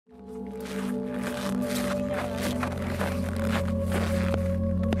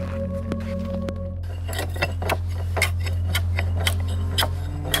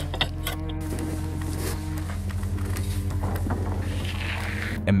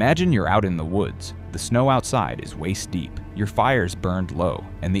Imagine you're out in the woods. The snow outside is waist deep, your fire's burned low,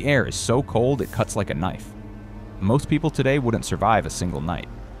 and the air is so cold it cuts like a knife. Most people today wouldn't survive a single night,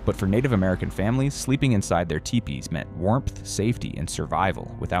 but for Native American families, sleeping inside their teepees meant warmth, safety, and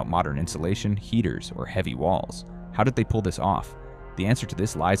survival without modern insulation, heaters, or heavy walls. How did they pull this off? The answer to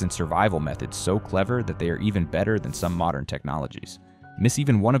this lies in survival methods so clever that they are even better than some modern technologies. Miss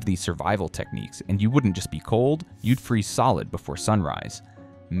even one of these survival techniques, and you wouldn't just be cold, you'd freeze solid before sunrise.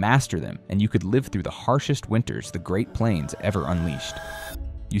 Master them, and you could live through the harshest winters the Great Plains ever unleashed.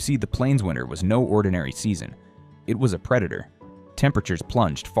 You see, the Plains winter was no ordinary season. It was a predator. Temperatures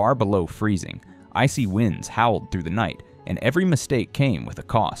plunged far below freezing, icy winds howled through the night, and every mistake came with a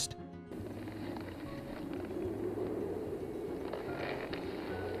cost.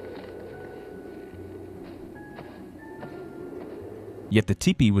 Yet the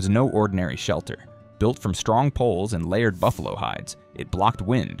teepee was no ordinary shelter. Built from strong poles and layered buffalo hides, it blocked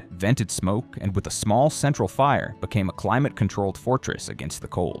wind, vented smoke, and with a small central fire, became a climate-controlled fortress against the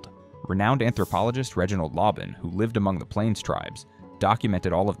cold. Renowned anthropologist Reginald Laubin, who lived among the Plains tribes,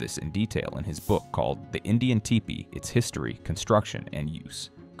 documented all of this in detail in his book called The Indian Teepee, Its History, Construction, and Use,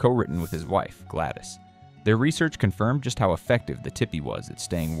 co-written with his wife, Gladys. Their research confirmed just how effective the teepee was at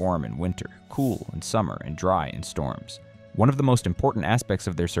staying warm in winter, cool in summer, and dry in storms. One of the most important aspects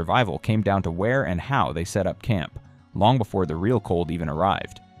of their survival came down to where and how they set up camp, long before the real cold even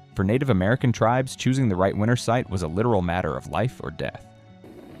arrived. For Native American tribes, choosing the right winter site was a literal matter of life or death.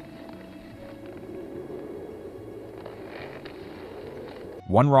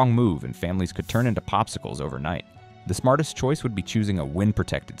 One wrong move and families could turn into popsicles overnight. The smartest choice would be choosing a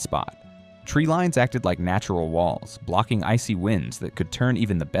wind-protected spot. Tree lines acted like natural walls, blocking icy winds that could turn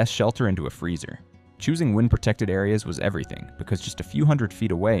even the best shelter into a freezer. Choosing wind-protected areas was everything, because just a few hundred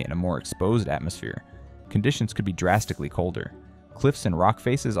feet away in a more exposed atmosphere, conditions could be drastically colder. Cliffs and rock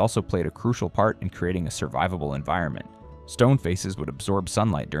faces also played a crucial part in creating a survivable environment. Stone faces would absorb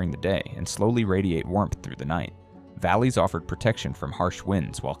sunlight during the day and slowly radiate warmth through the night. Valleys offered protection from harsh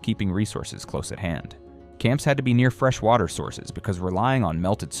winds while keeping resources close at hand. Camps had to be near fresh water sources because relying on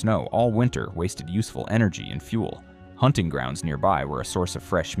melted snow all winter wasted useful energy and fuel. Hunting grounds nearby were a source of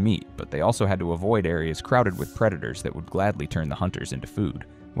fresh meat, but they also had to avoid areas crowded with predators that would gladly turn the hunters into food.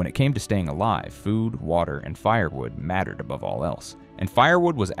 When it came to staying alive, food, water, and firewood mattered above all else. And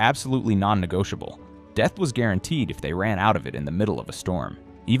firewood was absolutely non-negotiable. Death was guaranteed if they ran out of it in the middle of a storm.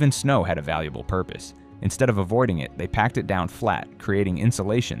 Even snow had a valuable purpose. Instead of avoiding it, they packed it down flat, creating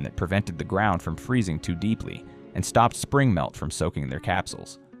insulation that prevented the ground from freezing too deeply and stopped spring melt from soaking their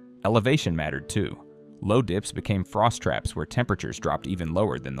capsules. Elevation mattered too. Low dips became frost traps where temperatures dropped even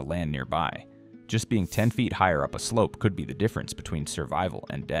lower than the land nearby. Just being 10 feet higher up a slope could be the difference between survival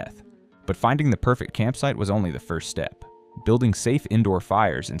and death. But finding the perfect campsite was only the first step. Building safe indoor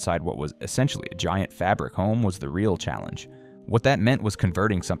fires inside what was essentially a giant fabric home was the real challenge. What that meant was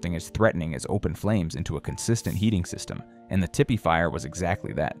converting something as threatening as open flames into a consistent heating system, and the teepee fire was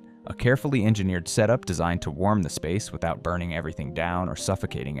exactly that, a carefully engineered setup designed to warm the space without burning everything down or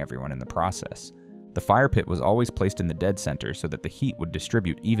suffocating everyone in the process. The fire pit was always placed in the dead center so that the heat would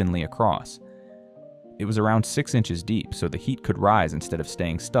distribute evenly across. It was around 6 inches deep, so the heat could rise instead of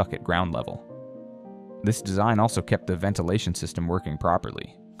staying stuck at ground level. This design also kept the ventilation system working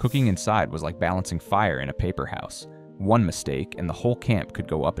properly. Cooking inside was like balancing fire in a paper house. One mistake, and the whole camp could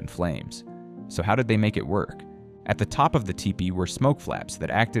go up in flames. So how did they make it work? At the top of the teepee were smoke flaps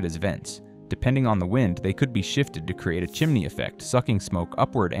that acted as vents. Depending on the wind, they could be shifted to create a chimney effect, sucking smoke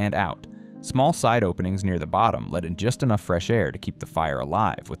upward and out. Small side openings near the bottom let in just enough fresh air to keep the fire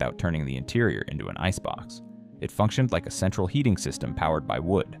alive without turning the interior into an icebox. It functioned like a central heating system powered by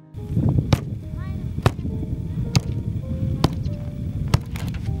wood.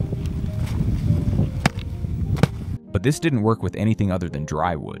 But this didn't work with anything other than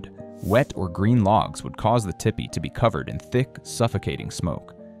dry wood. Wet or green logs would cause the teepee to be covered in thick, suffocating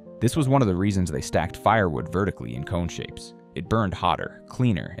smoke. This was one of the reasons they stacked firewood vertically in cone shapes. It burned hotter,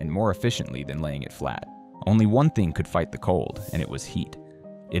 cleaner, and more efficiently than laying it flat. Only one thing could fight the cold, and it was heat.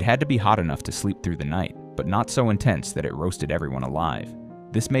 It had to be hot enough to sleep through the night, but not so intense that it roasted everyone alive.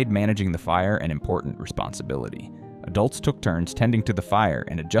 This made managing the fire an important responsibility. Adults took turns tending to the fire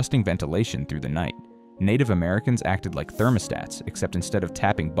and adjusting ventilation through the night. Native Americans acted like thermostats, except instead of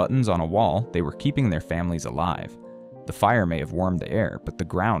tapping buttons on a wall, they were keeping their families alive. The fire may have warmed the air, but the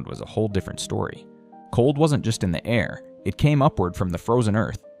ground was a whole different story. Cold wasn't just in the air. It came upward from the frozen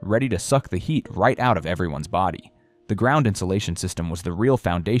earth, ready to suck the heat right out of everyone's body. The ground insulation system was the real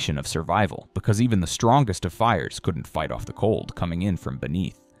foundation of survival, because even the strongest of fires couldn't fight off the cold coming in from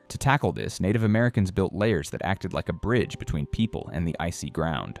beneath. To tackle this, Native Americans built layers that acted like a bridge between people and the icy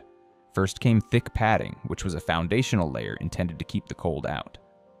ground. First came thick padding, which was a foundational layer intended to keep the cold out.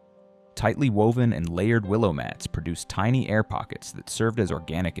 Tightly woven and layered willow mats produced tiny air pockets that served as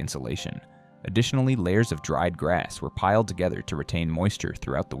organic insulation. Additionally, layers of dried grass were piled together to retain moisture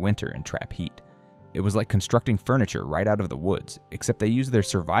throughout the winter and trap heat. It was like constructing furniture right out of the woods, except they used their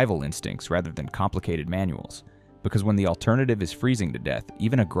survival instincts rather than complicated manuals. Because when the alternative is freezing to death,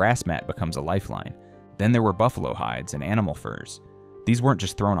 even a grass mat becomes a lifeline. Then there were buffalo hides and animal furs. These weren't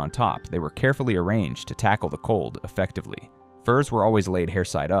just thrown on top, they were carefully arranged to tackle the cold effectively. Furs were always laid hair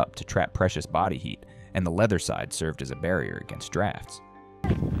side up to trap precious body heat, and the leather side served as a barrier against drafts.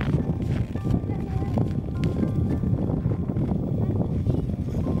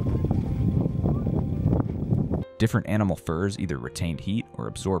 Different animal furs either retained heat or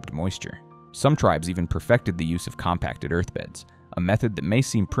absorbed moisture. Some tribes even perfected the use of compacted earthbeds, a method that may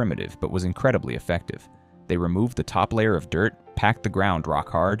seem primitive but was incredibly effective. They removed the top layer of dirt, packed the ground rock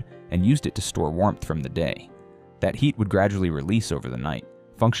hard, and used it to store warmth from the day. That heat would gradually release over the night,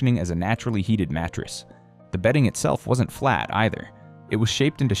 functioning as a naturally heated mattress. The bedding itself wasn't flat either. It was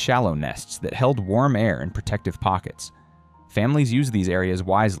shaped into shallow nests that held warm air in protective pockets. Families used these areas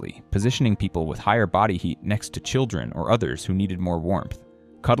wisely, positioning people with higher body heat next to children or others who needed more warmth.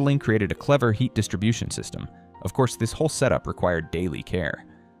 Cuddling created a clever heat distribution system. Of course, this whole setup required daily care.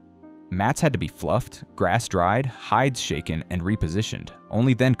 Mats had to be fluffed, grass dried, hides shaken, and repositioned.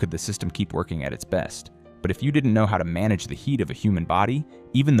 Only then could the system keep working at its best. But if you didn't know how to manage the heat of a human body,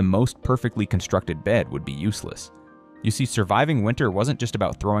 even the most perfectly constructed bed would be useless. You see, surviving winter wasn't just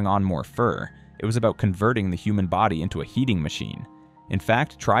about throwing on more fur. It was about converting the human body into a heating machine. In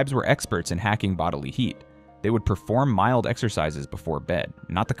fact, tribes were experts in hacking bodily heat. They would perform mild exercises before bed,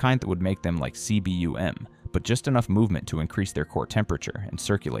 not the kind that would make them like CBUM, but just enough movement to increase their core temperature and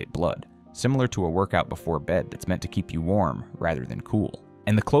circulate blood, similar to a workout before bed that's meant to keep you warm rather than cool.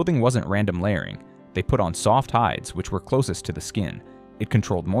 And the clothing wasn't random layering. They put on soft hides, which were closest to the skin. It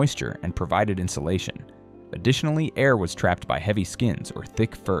controlled moisture and provided insulation. Additionally, air was trapped by heavy skins or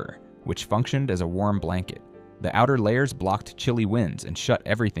thick fur, which functioned as a warm blanket. The outer layers blocked chilly winds and shut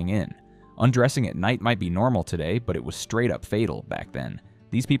everything in. Undressing at night might be normal today, but it was straight up fatal back then.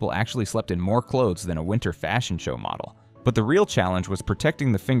 These people actually slept in more clothes than a winter fashion show model. But the real challenge was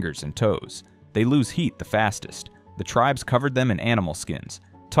protecting the fingers and toes. They lose heat the fastest. The tribes covered them in animal skins,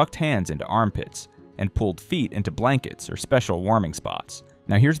 tucked hands into armpits, and pulled feet into blankets or special warming spots.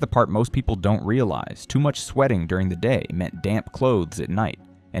 Now here's the part most people don't realize. Too much sweating during the day meant damp clothes at night.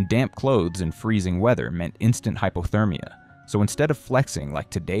 And damp clothes in freezing weather meant instant hypothermia. So instead of flexing like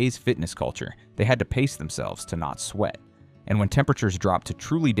today's fitness culture, they had to pace themselves to not sweat. And when temperatures dropped to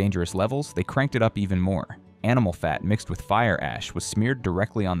truly dangerous levels, they cranked it up even more. Animal fat mixed with fire ash was smeared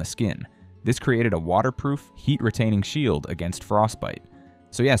directly on the skin. This created a waterproof, heat-retaining shield against frostbite.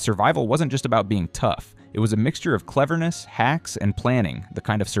 So yeah, survival wasn't just about being tough. It was a mixture of cleverness, hacks, and planning, the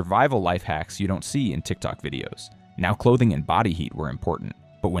kind of survival life hacks you don't see in TikTok videos. Now clothing and body heat were important.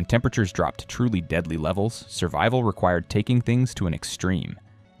 But when temperatures dropped to truly deadly levels, survival required taking things to an extreme.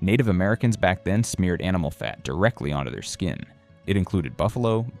 Native Americans back then smeared animal fat directly onto their skin. It included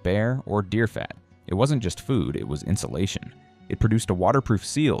buffalo, bear, or deer fat. It wasn't just food, it was insulation. It produced a waterproof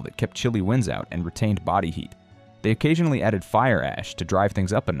seal that kept chilly winds out and retained body heat. They occasionally added fire ash to drive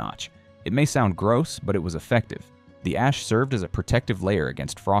things up a notch. It may sound gross, but it was effective. The ash served as a protective layer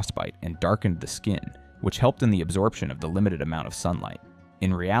against frostbite and darkened the skin, which helped in the absorption of the limited amount of sunlight.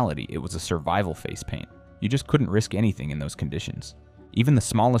 In reality, it was a survival face paint. You just couldn't risk anything in those conditions. Even the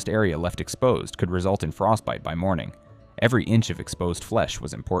smallest area left exposed could result in frostbite by morning. Every inch of exposed flesh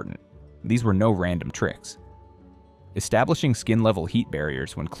was important. These were no random tricks. Establishing skin-level heat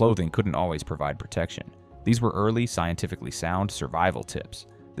barriers when clothing couldn't always provide protection. These were early, scientifically sound survival tips.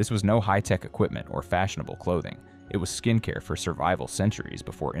 This was no high-tech equipment or fashionable clothing. It was skincare for survival centuries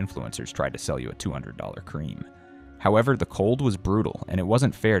before influencers tried to sell you a $200 cream. However, the cold was brutal, and it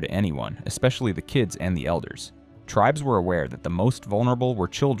wasn't fair to anyone, especially the kids and the elders. Tribes were aware that the most vulnerable were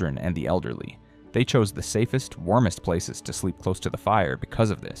children and the elderly. They chose the safest, warmest places to sleep close to the fire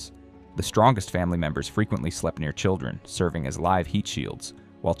because of this. The strongest family members frequently slept near children, serving as live heat shields,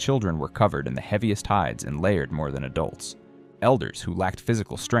 while children were covered in the heaviest hides and layered more than adults. Elders who lacked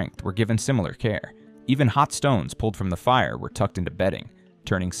physical strength were given similar care. Even hot stones pulled from the fire were tucked into bedding,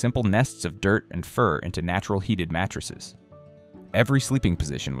 turning simple nests of dirt and fur into natural heated mattresses. Every sleeping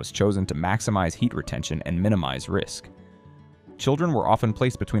position was chosen to maximize heat retention and minimize risk. Children were often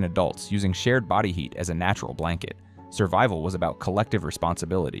placed between adults, using shared body heat as a natural blanket. Survival was about collective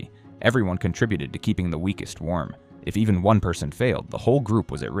responsibility. Everyone contributed to keeping the weakest warm. If even one person failed, the whole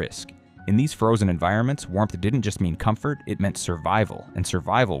group was at risk. In these frozen environments, warmth didn't just mean comfort, it meant survival, and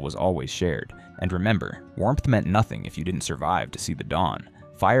survival was always shared. And remember, warmth meant nothing if you didn't survive to see the dawn.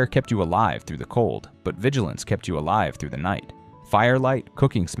 Fire kept you alive through the cold, but vigilance kept you alive through the night. Firelight,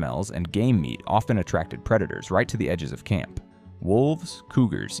 cooking smells, and game meat often attracted predators right to the edges of camp. Wolves,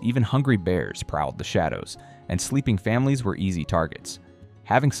 cougars, even hungry bears prowled the shadows, and sleeping families were easy targets.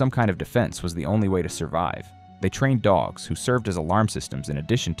 Having some kind of defense was the only way to survive. They trained dogs, who served as alarm systems in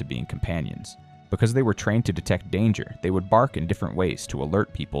addition to being companions. Because they were trained to detect danger, they would bark in different ways to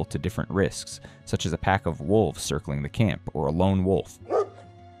alert people to different risks, such as a pack of wolves circling the camp or a lone wolf.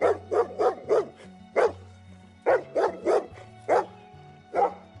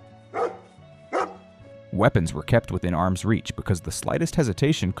 Weapons were kept within arm's reach because the slightest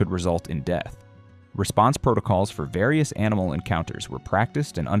hesitation could result in death. Response protocols for various animal encounters were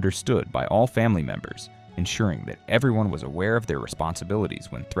practiced and understood by all family members, ensuring that everyone was aware of their responsibilities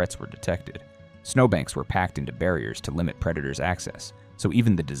when threats were detected. Snowbanks were packed into barriers to limit predators' access, so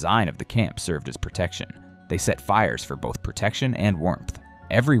even the design of the camp served as protection. They set fires for both protection and warmth.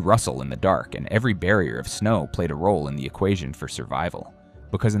 Every rustle in the dark and every barrier of snow played a role in the equation for survival.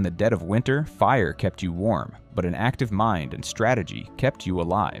 Because in the dead of winter, fire kept you warm, but an active mind and strategy kept you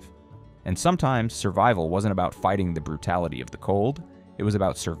alive. And sometimes, survival wasn't about fighting the brutality of the cold, it was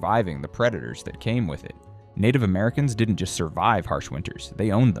about surviving the predators that came with it. Native Americans didn't just survive harsh winters,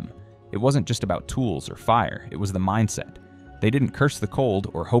 they owned them. It wasn't just about tools or fire, it was the mindset. They didn't curse the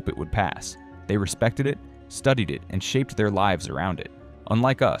cold or hope it would pass. They respected it, studied it, and shaped their lives around it.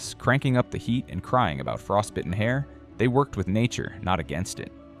 Unlike us, cranking up the heat and crying about frostbitten hair, they worked with nature, not against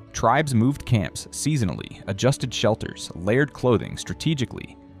it. Tribes moved camps seasonally, adjusted shelters, layered clothing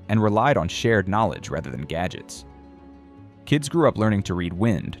strategically, and relied on shared knowledge rather than gadgets. Kids grew up learning to read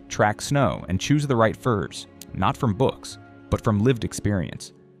wind, track snow, and choose the right furs, not from books, but from lived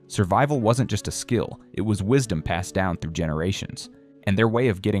experience. Survival wasn't just a skill, it was wisdom passed down through generations, and their way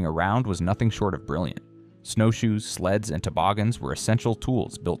of getting around was nothing short of brilliant. Snowshoes, sleds, and toboggans were essential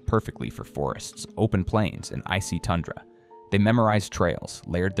tools built perfectly for forests, open plains, and icy tundra. They memorized trails,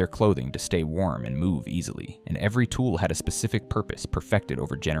 layered their clothing to stay warm and move easily, and every tool had a specific purpose perfected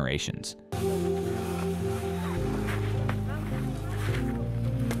over generations.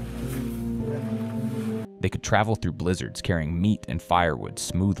 They could travel through blizzards carrying meat and firewood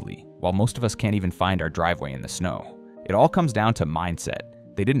smoothly, while most of us can't even find our driveway in the snow. It all comes down to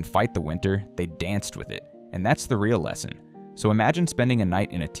mindset. They didn't fight the winter, they danced with it. And that's the real lesson. So imagine spending a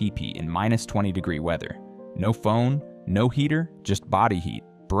night in a teepee in minus 20-degree weather. No phone, no heater, just body heat,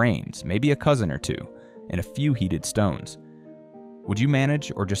 brains, maybe a cousin or two, and a few heated stones. Would you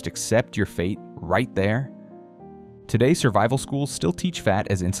manage or just accept your fate right there? Today, survival schools still teach fat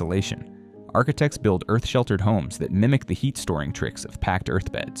as insulation. Architects build earth-sheltered homes that mimic the heat-storing tricks of packed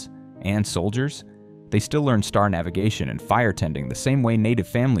earthbeds. And soldiers? They still learn star navigation and fire tending the same way native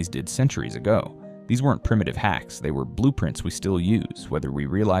families did centuries ago. These weren't primitive hacks, they were blueprints we still use, whether we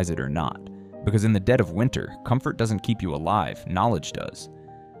realize it or not. Because in the dead of winter, comfort doesn't keep you alive, knowledge does.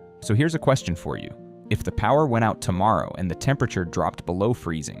 So here's a question for you. If the power went out tomorrow and the temperature dropped below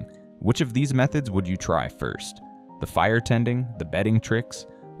freezing, which of these methods would you try first? The fire tending, the bedding tricks,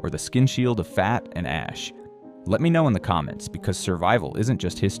 or the skin shield of fat and ash? Let me know in the comments, because survival isn't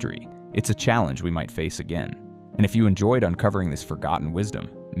just history, it's a challenge we might face again. And if you enjoyed uncovering this forgotten wisdom,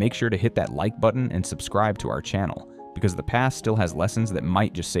 make sure to hit that like button and subscribe to our channel, because the past still has lessons that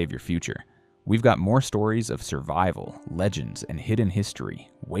might just save your future. We've got more stories of survival, legends, and hidden history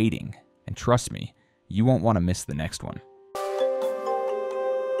waiting, and trust me, you won't want to miss the next one.